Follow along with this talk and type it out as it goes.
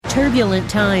Turbulent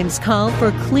times call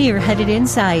for clear-headed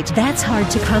insight. That's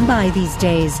hard to come by these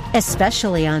days,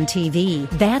 especially on TV.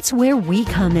 That's where we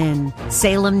come in.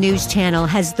 Salem News Channel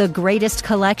has the greatest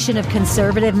collection of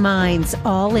conservative minds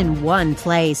all in one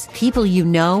place. People you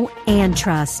know and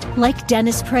trust, like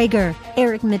Dennis Prager,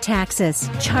 Eric Metaxas,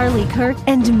 Charlie Kirk,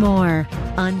 and more.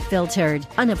 Unfiltered,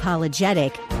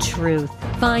 unapologetic truth.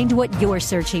 Find what you're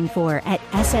searching for at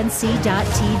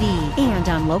snc.tv and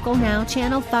on Local Now,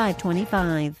 Channel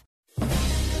 525.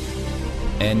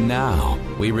 And now,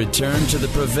 we return to the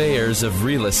purveyors of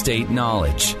real estate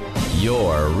knowledge,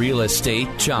 your Real Estate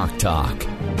Chalk Talk.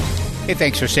 Hey,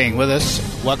 thanks for staying with us.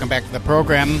 Welcome back to the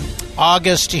program.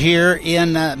 August here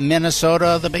in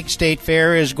Minnesota. The big state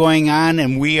fair is going on,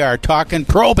 and we are talking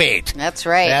probate. That's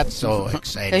right. That's so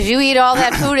exciting. Because you eat all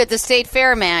that food at the state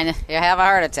fair, man, you have a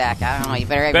heart attack. I don't know. You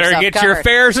better have yourself get covered. your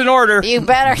affairs in order. You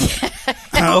better.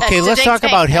 Okay, let's talk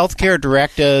about healthcare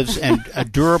directives and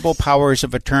durable powers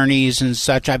of attorneys and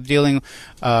such. I'm dealing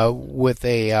with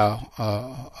a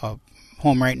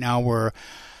home right now where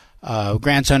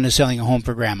grandson is selling a home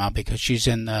for grandma because she's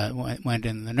went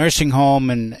in the nursing home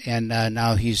and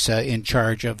now he's in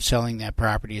charge of selling that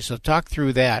property. So talk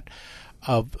through that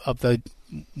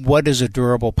what is a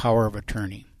durable power of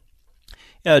attorney?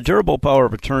 Yeah, a durable power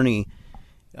of attorney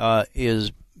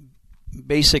is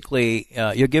basically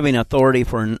you're giving authority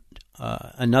for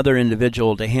another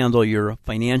individual to handle your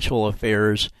financial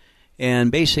affairs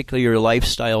and basically your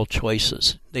lifestyle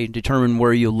choices. They determine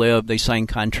where you live. They sign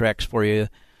contracts for you.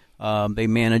 They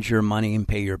manage your money and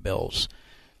pay your bills.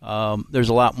 There's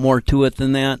a lot more to it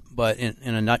than that, but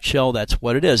in a nutshell, that's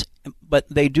what it is. But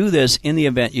they do this in the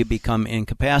event you become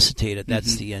incapacitated.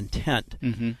 That's the intent.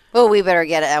 Mm-hmm. Well, we better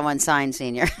get that one signed,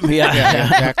 Senior. Yeah,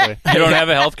 exactly. You don't have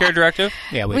a healthcare directive?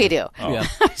 Yeah, we do. Oh. Yeah.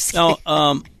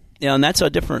 And that's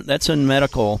that's in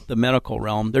the medical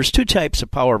realm. There's two types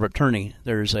of power of attorney.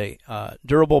 There's a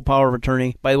durable power of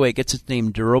attorney. By the way, it gets its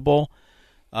name durable.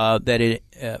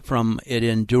 From it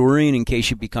enduring in case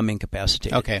you become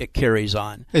incapacitated. Okay. It carries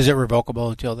on. Is it revocable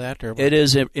until that? Or It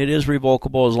is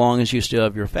revocable as long as you still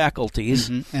have your faculties.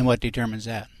 Mm-hmm. And what determines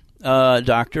that?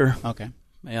 Doctor. Okay.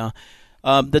 Yeah.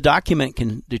 The document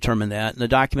can determine that. And the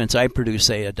documents I produce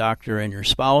say a doctor and your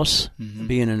spouse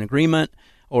be in an agreement,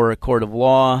 or a court of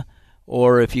law,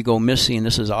 or if you go missing,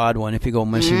 this is an odd one, if you go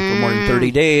missing for more than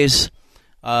 30 days,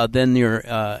 then your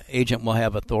agent will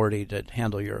have authority to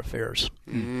handle your affairs.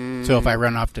 So if I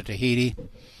run off to Tahiti?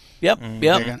 Yep,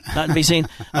 not to be seen.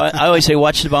 I always say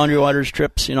watch the Boundary Waters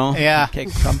trips, Yeah.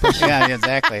 Take a compass. Yeah,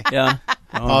 exactly. Yeah.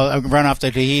 I'll run off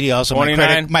to Tahiti. Also,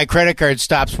 my credit card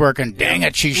stops working. Dang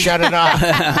it, she shut it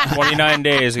off. 29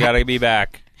 days, got to be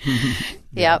back.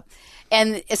 Yep.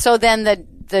 And so then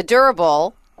the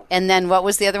durable, and then what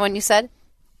was the other one you said?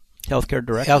 Healthcare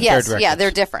directive. Yeah,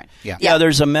 they're different. Yeah,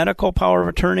 there's a medical power of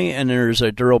attorney and there's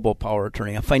a durable power of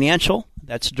attorney. A financial,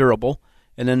 that's durable,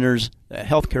 and then there's a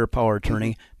healthcare power of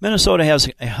attorney. Minnesota has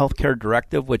a healthcare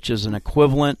directive, which is an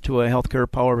equivalent to a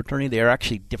healthcare power of attorney. They are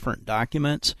actually different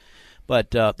documents,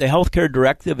 but the healthcare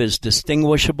directive is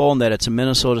distinguishable in that it's a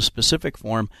Minnesota-specific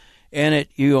form, and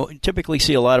you typically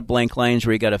see a lot of blank lines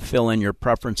where you got to fill in your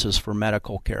preferences for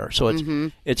medical care. So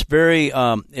it's very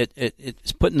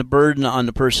it's putting the burden on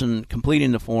the person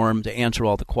completing the form to answer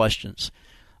all the questions.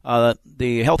 The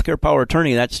healthcare power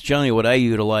attorney, that's generally what I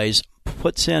utilize,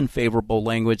 puts in favorable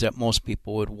language that most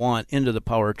people would want into the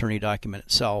power attorney document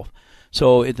itself.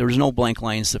 So there's no blank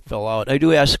lines to fill out. I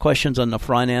do ask questions on the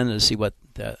front end to see what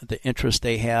the interest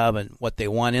they have and what they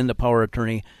want in the power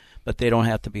attorney, but they don't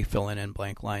have to be filling in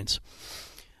blank lines.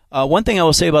 One thing I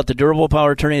will say about the durable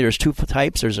power attorney, there's two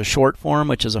types. There's a short form,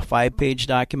 which is a 5-page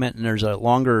document, and there's a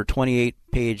longer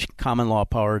 28-page common law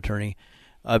power attorney.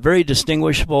 Very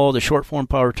distinguishable. The short form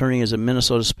power attorney is a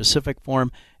Minnesota-specific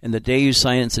form, and the day you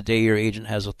sign it's the day your agent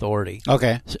has authority.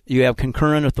 Okay. So you have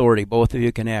concurrent authority. Both of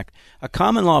you can act. A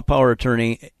common law power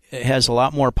attorney has a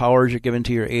lot more powers you're given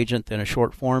to your agent than a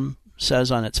short form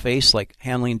says on its face, like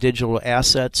handling digital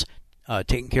assets,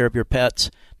 taking care of your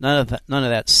pets. None of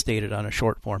that's stated on a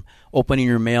short form. Opening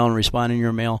your mail and responding to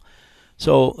your mail.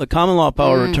 So the common law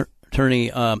power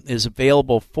attorney is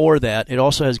available for that. It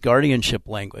also has guardianship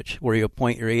language where you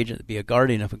appoint your agent to be a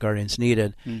guardian if a guardian's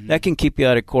needed. That can keep you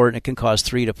out of court, and it can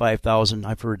cost $3,000 to $5,000.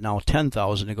 I've heard now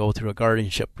 $10,000 to go through a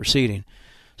guardianship proceeding.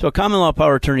 So a common law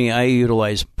power attorney I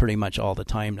utilize pretty much all the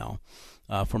time now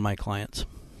for my clients.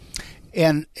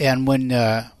 And when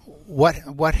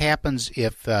what happens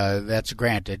if that's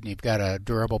granted and you've got a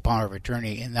durable power of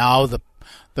attorney, and now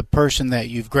the person that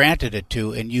you've granted it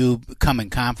to and you come in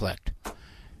conflict?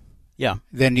 Yeah.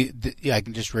 Then I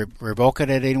can just revoke it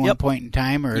at any one point in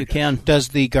time, or you can. Does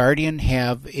the guardian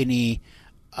have any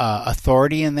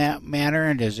authority in that matter?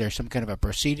 And is there some kind of a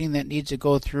proceeding that needs to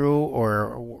go through?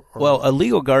 Or Well, a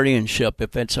legal guardianship,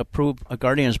 if it's approved, a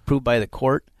guardian is approved by the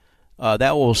court,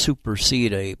 that will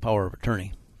supersede a power of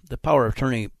attorney. The power of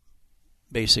attorney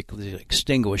basically is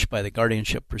extinguished by the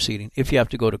guardianship proceeding if you have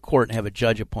to go to court and have a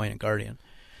judge appoint a guardian.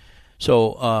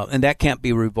 So, and that can't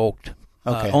be revoked.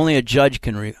 Okay. Only a judge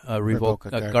can revoke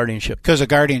a guardianship. Because a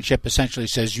guardianship essentially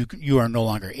says you are no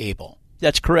longer able.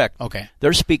 That's correct. Okay.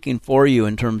 They're speaking for you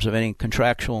in terms of any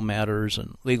contractual matters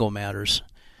and legal matters.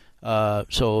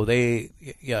 So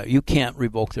you can't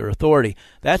revoke their authority.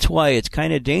 That's why it's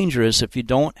kind of dangerous if you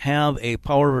don't have a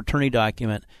power of attorney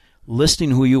document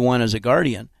listing who you want as a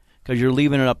guardian, because you're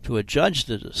leaving it up to a judge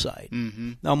to decide.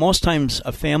 Mm-hmm. Now, most times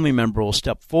a family member will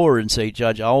step forward and say,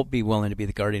 "Judge, I'll be willing to be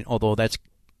the guardian," although that's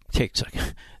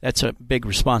a big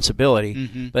responsibility.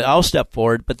 Mm-hmm. But I'll step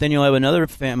forward. But then you'll have another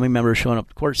family member showing up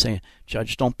to court saying,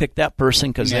 "Judge, don't pick that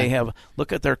person because they have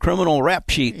look at their criminal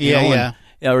rap sheet."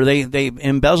 Or they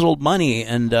embezzled money,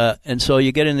 and so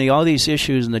you get into all these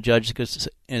issues, and the judge goes,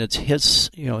 and it's his,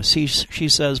 she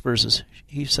says versus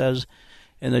he says,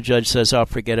 and the judge says, "Oh,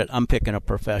 forget it. I'm picking a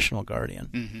professional guardian."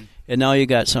 Mm-hmm. And now you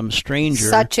got some stranger,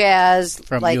 such as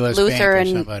from like US Luther Bank or and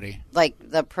somebody. Like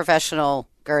the professional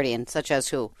guardian, such as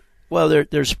who? Well,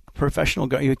 there's professional.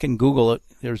 You can Google it.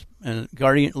 There's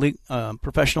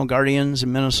professional guardians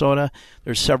in Minnesota.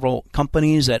 There's several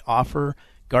companies that offer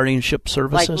guardianship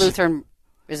services. Like Lutheran,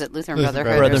 is it Lutheran Lutheran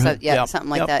Brotherhood? Brotherhood. Or something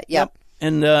like that. Yep.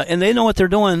 And they know what they're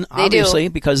doing, obviously,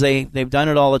 because they've done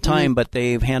it all the time, Mm-hmm. but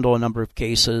they've handled a number of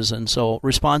cases, and so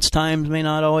response times may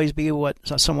not always be what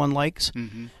someone likes.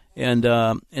 Mm-hmm.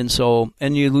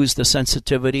 And you lose the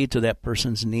sensitivity to that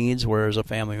person's needs, whereas a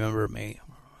family member may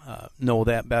know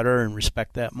that better and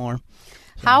respect that more.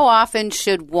 So. How often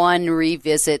should one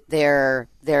revisit their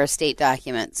estate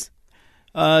documents?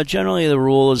 Generally, the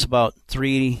rule is about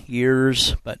 3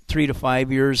 years, but 3 to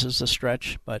 5 years is the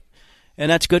stretch. And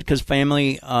that's good because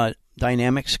family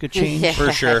dynamics could change. Yeah,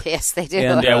 for sure. Yes, they do.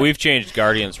 And we've changed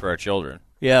guardians for our children.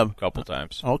 Yeah, a couple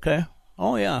times. Okay.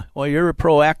 Oh yeah. Well, you're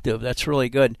proactive. That's really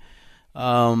good.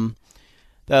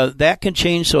 That can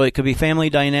change, so it could be family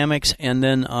dynamics, and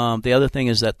then the other thing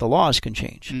is that the laws can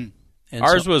change. Mm.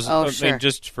 Ours was, sure.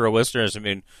 just for listeners,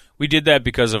 we did that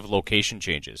because of location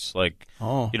changes. Like,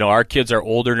 our kids are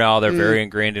older now; they're very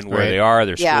ingrained in where they are,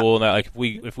 their school. Now, like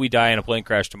if we die in a plane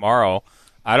crash tomorrow,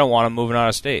 I don't want them moving out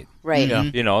of state. Right.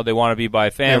 Yeah. They want to be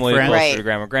by family, closer to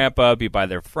grandma and grandpa, be by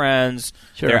their friends.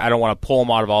 Sure. I don't want to pull them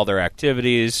out of all their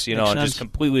activities. And just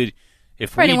completely.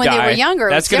 If we when die, they were younger,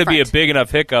 that's going to be a different. big enough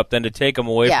hiccup then to take them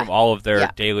away from all of their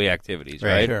daily activities,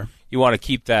 right? Sure. You want to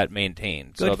keep that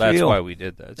maintained. Good so that's for you. why we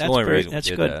did that. It's the only reason we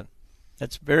did that.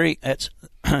 That's very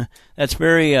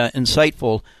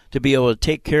insightful to be able to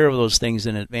take care of those things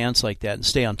in advance like that and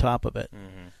stay on top of it.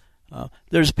 Mm-hmm.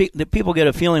 People get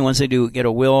a feeling once they do get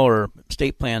a will or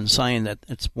estate plan signed that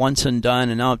it's once and done,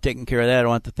 and now I've taken care of that. I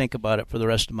don't have to think about it for the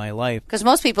rest of my life. Because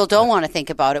most people don't want to think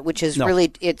about it, which is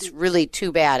it's really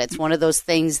too bad. It's one of those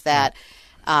things that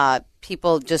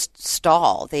people just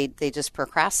stall. They just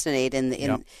procrastinate, and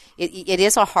it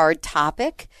is a hard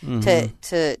topic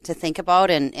to think about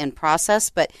and process.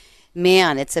 But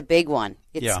man, it's a big one.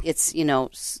 It's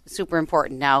super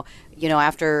important. Now,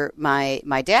 after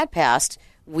my dad passed,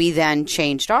 we then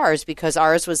changed ours because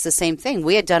ours was the same thing.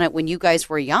 We had done it when you guys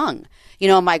were young.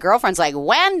 My girlfriend's like,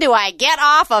 when do I get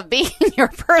off of being your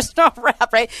personal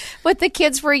rep, right? But the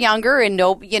kids were younger and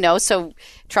so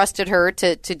trusted her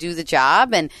to do the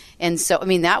job. And so,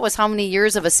 that was how many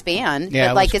years of a span?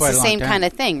 Yeah, but it's the same kind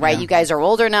of thing, right? Yeah. You guys are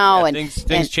older now. Yeah,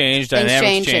 things change,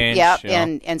 dynamics change. Yep.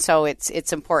 And so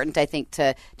it's important, I think,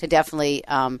 to definitely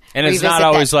and it's not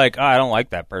always like, I don't like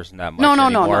that person that much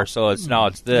anymore. No. So it's this. No,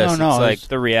 it's like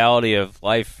the reality of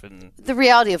life and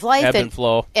ebb and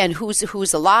flow. And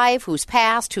who's alive, who's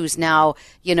passed, who's now,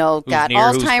 got near,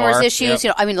 Alzheimer's issues,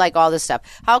 yep. Like all this stuff.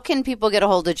 How can people get a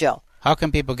hold of Joe? How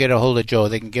can people get a hold of Joe?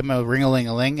 They can give him a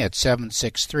ring-a-ling-a-ling at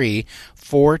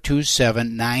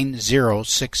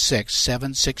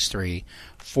 763-427-9066,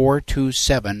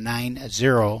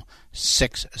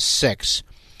 763-427-9066,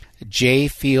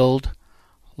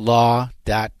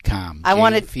 jfieldlaw.com,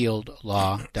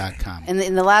 jfieldlaw.com.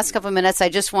 In the last couple of minutes, I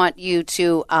just want you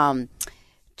to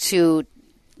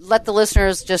let the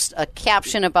listeners just a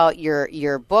caption about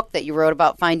your book that you wrote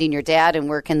about finding your dad, and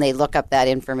where can they look up that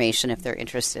information if they're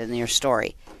interested in your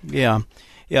story? Yeah.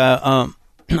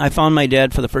 I found my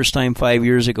dad for the first time 5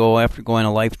 years ago after going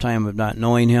a lifetime of not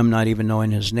knowing him, not even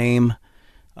knowing his name.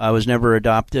 I was never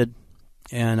adopted,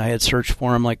 and I had searched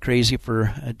for him like crazy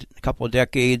for a couple of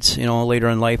decades, later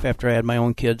in life after I had my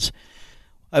own kids.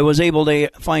 I was able to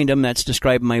find him. That's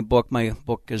described in my book. My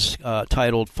book is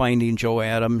titled Finding Joe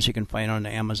Adams. You can find it on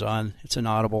Amazon. It's an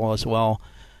Audible as well.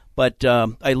 But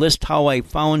I list how I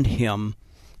found him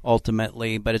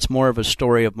ultimately, but it's more of a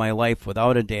story of my life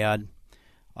without a dad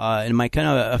and my kind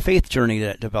of a faith journey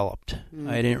that developed.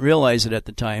 I didn't realize it at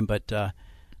the time, but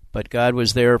God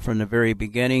was there from the very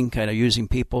beginning, kind of using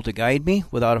people to guide me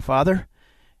without a father.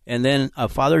 And then a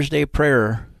Father's Day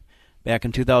prayer back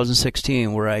in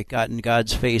 2016 where I got in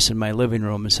God's face in my living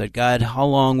room and said, God, how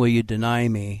long will you deny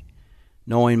me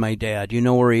knowing my dad? You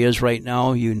know where he is right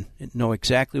now. You know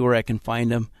exactly where I can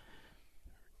find him.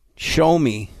 Show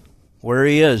me where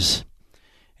he is.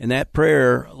 And that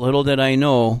prayer, little did I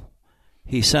know,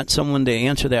 he sent someone to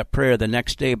answer that prayer the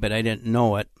next day, but I didn't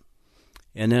know it.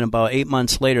 And then about 8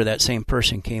 months later, that same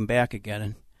person came back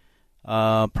again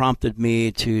and prompted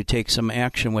me to take some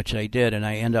action, which I did, and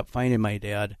I ended up finding my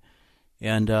dad.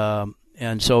 And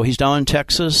so he's down in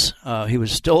Texas. He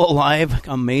was still alive.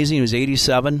 Amazing. He was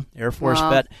 87, Air Force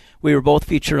vet. We were both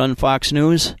featured on Fox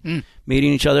News,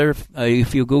 meeting each other.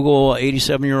 If you Google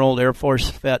 87-year-old Air Force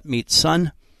vet meets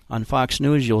son on Fox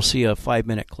News, you'll see a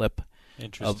 5-minute clip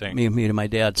of me meeting my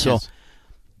dad. So,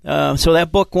 so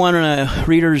that book won a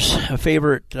Reader's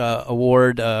Favorite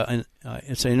Award.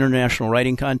 It's an international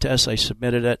writing contest. I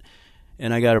submitted it.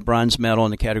 And I got a bronze medal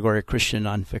in the category of Christian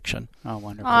nonfiction. Oh,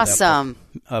 wonderful. Awesome.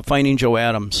 Finding Joe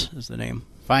Adams is the name.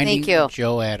 Finding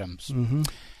Joe Adams. Mm-hmm.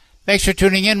 Thanks for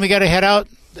tuning in. We got to head out.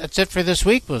 That's it for this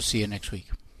week. We'll see you next week.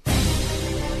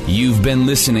 You've been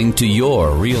listening to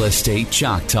Your Real Estate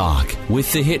Chalk Talk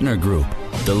with the Hittner Group,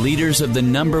 the leaders of the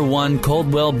 #1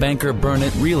 Coldwell Banker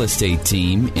Burnett real estate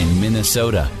team in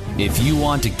Minnesota. If you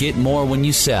want to get more when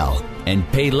you sell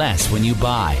and pay less when you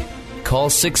buy, call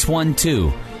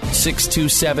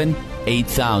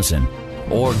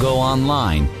 612-627-8000 or go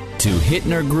online to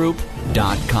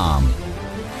hittnergroup.com.